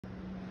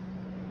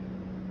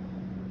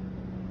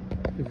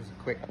This is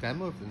a quick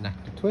demo of the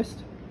Necta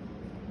Twist,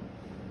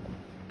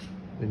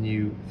 the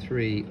new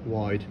 3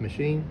 wide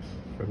machine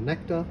from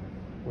Necta.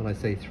 When I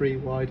say 3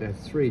 wide, it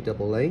has 3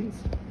 double lanes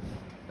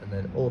and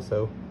then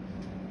also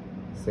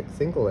 6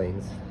 single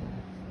lanes.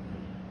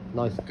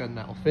 Nice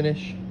gunmetal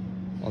finish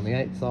on the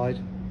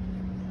outside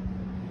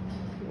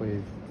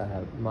with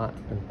matte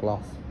and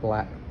gloss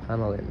black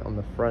paneling on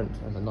the front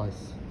and a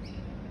nice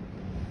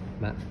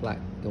matte black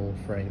door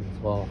frame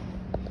as well.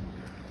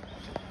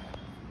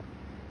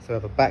 So I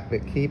have a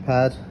backlit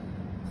keypad,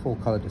 full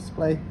colour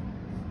display,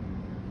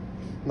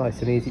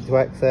 nice and easy to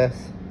access,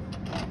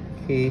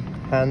 key,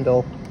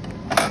 handle,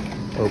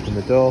 open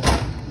the door.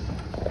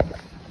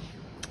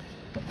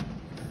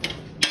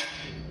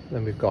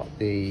 Then we've got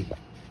the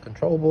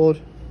control board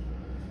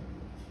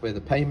where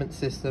the payment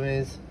system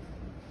is,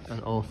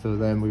 and also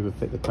then we would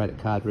fit the credit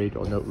card reader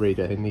or note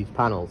reader in these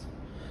panels.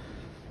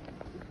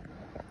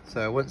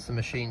 So once the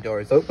machine door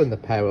is open, the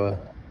power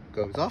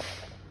goes off.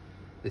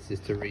 This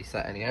is to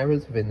reset any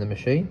errors within the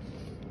machine,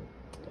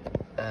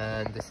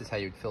 and this is how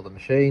you'd fill the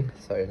machine.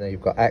 So now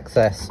you've got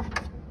access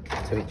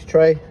to each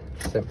tray.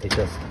 Simply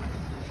just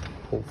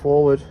pull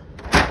forward,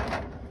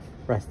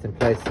 rest in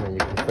place, and then you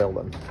can fill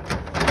them.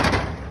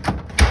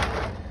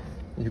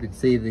 You can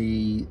see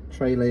the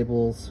tray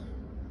labels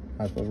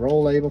have a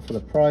roll label for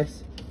the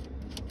price,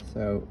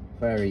 so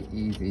very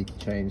easy to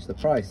change the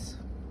price.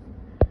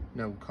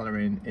 No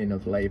colouring in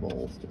of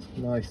labels, just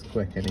nice,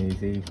 quick and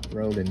easy,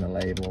 roll in the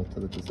label to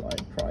the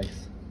desired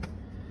price.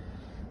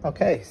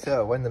 Okay,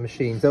 so when the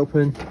machine's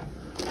open,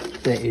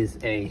 there is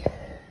a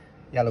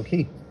yellow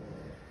key,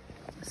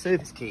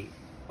 service key,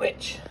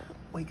 which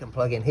we can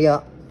plug in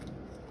here,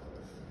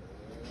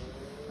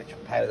 which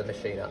will power the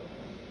machine up.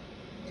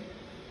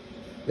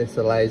 This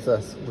allows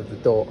us, with the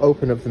door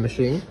open of the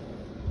machine,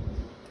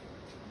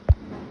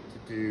 to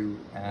do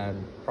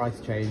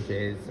price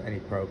changes, any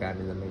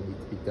programming that may need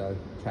to be done,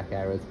 check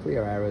errors,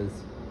 clear errors.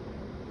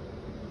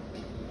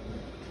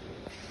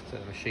 So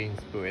the machine's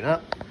booting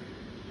up,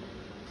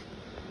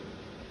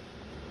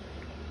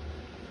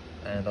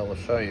 and I will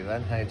show you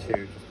then how to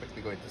just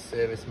quickly go into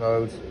service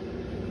mode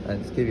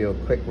and just give you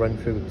a quick run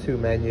through with 2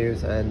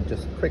 menus and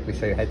just quickly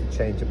show you how to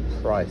change a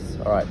price.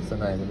 Alright, so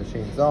now the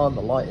machine's on,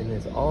 the lighting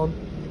is on.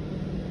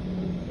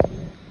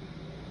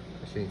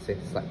 Machine's safe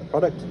to select the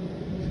product.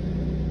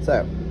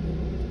 So,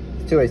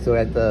 there's 2 ways to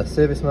enter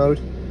service mode.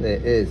 There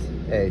is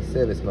a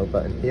service mode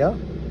button here,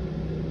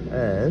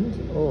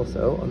 and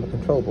also on the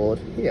control board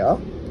here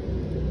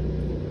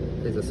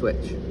is a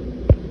switch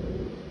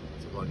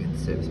to plug into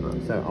service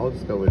mode. So I'll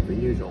just go with the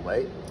usual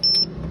way.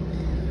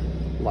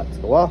 Lights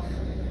go off,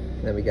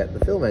 then we get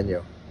the fill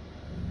menu.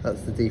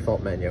 That's the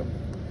default menu.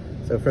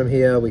 So from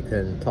here we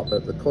can top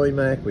up the coin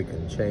mech, we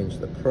can change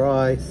the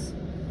price,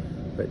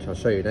 which I'll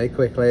show you now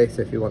quickly.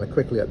 So if you want to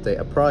quickly update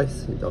a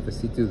price, you'd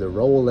obviously do the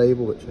roll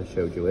label, which I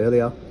showed you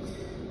earlier,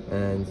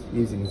 and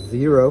using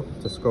 0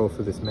 to scroll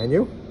through this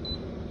menu,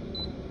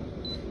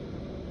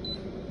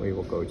 we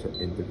will go to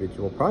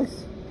individual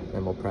price,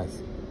 then we'll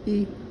press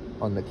E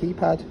on the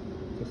keypad,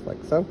 just like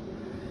so,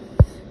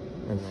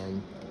 and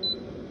then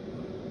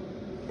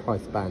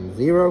price band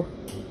 0,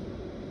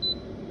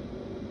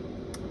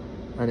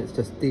 and it's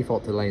just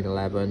default to lane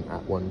 11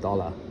 at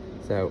 $1.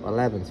 So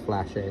 11's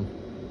flashing.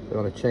 If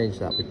we want to change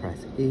that, we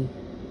press E,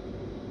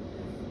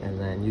 and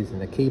then using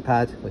the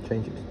keypad we'll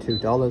change it to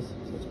 $2. So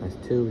let's press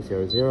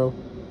 200.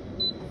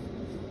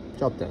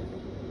 Job done.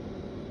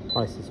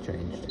 Price has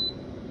changed.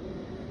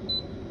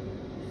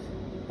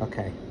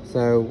 Okay,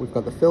 so we've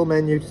got the fill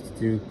menu just to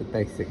do the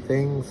basic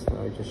things that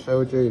I just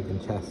showed you. You can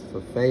test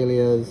for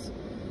failures,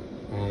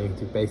 you can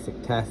do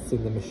basic tests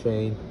in the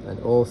machine, and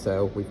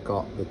also we've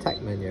got the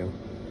tech menu.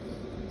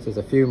 So there's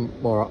a few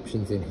more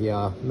options in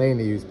here,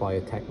 mainly used by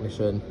a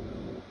technician.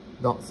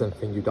 Not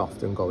something you'd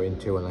often go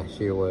into unless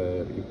you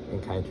were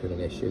encountering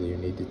an issue that you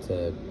needed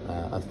to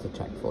us to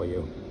check for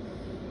you.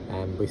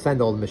 We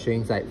send all the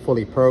machines out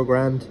fully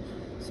programmed,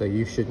 so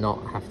you should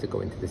not have to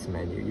go into this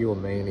menu. You will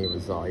mainly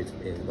reside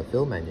in the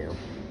fill menu.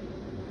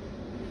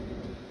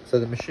 So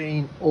the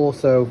machine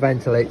also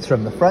ventilates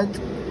from the front.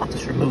 I'll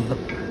just remove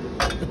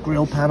the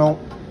grill panel.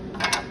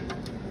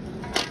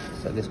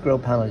 So this grill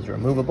panel is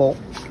removable.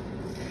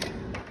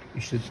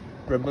 You should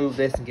remove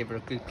this and give it a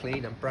good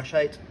clean and brush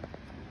out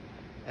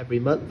every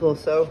month or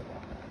so,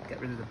 get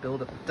rid of the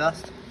build-up of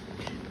dust.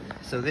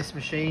 So this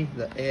machine,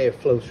 the air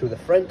flows through the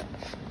front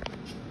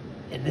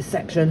in this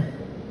section.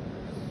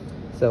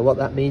 So what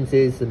that means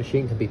is the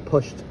machine can be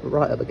pushed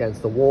right up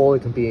against the wall.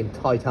 It can be in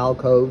tight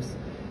alcoves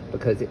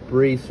because it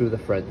breathes through the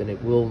front and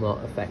it will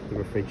not affect the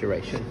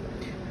refrigeration.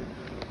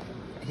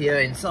 Here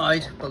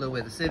inside, below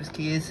where the service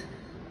key is,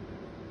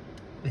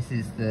 this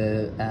is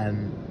the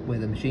where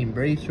the machine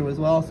breathes through as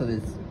well. So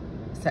there's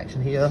a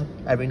section here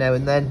every now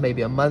and then,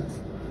 maybe a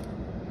month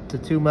to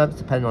 2 months,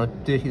 depending on how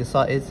dirty the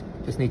site is.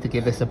 Just need to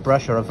give this a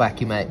brush or a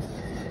vacuum out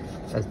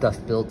as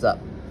dust builds up,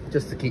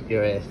 just to keep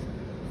your air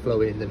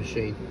flowing in the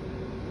machine.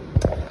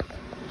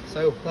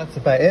 So that's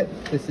about it.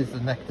 This is the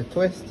Necta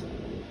Twist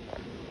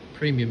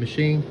premium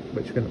machine,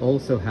 which can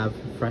also have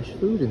fresh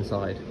food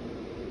inside.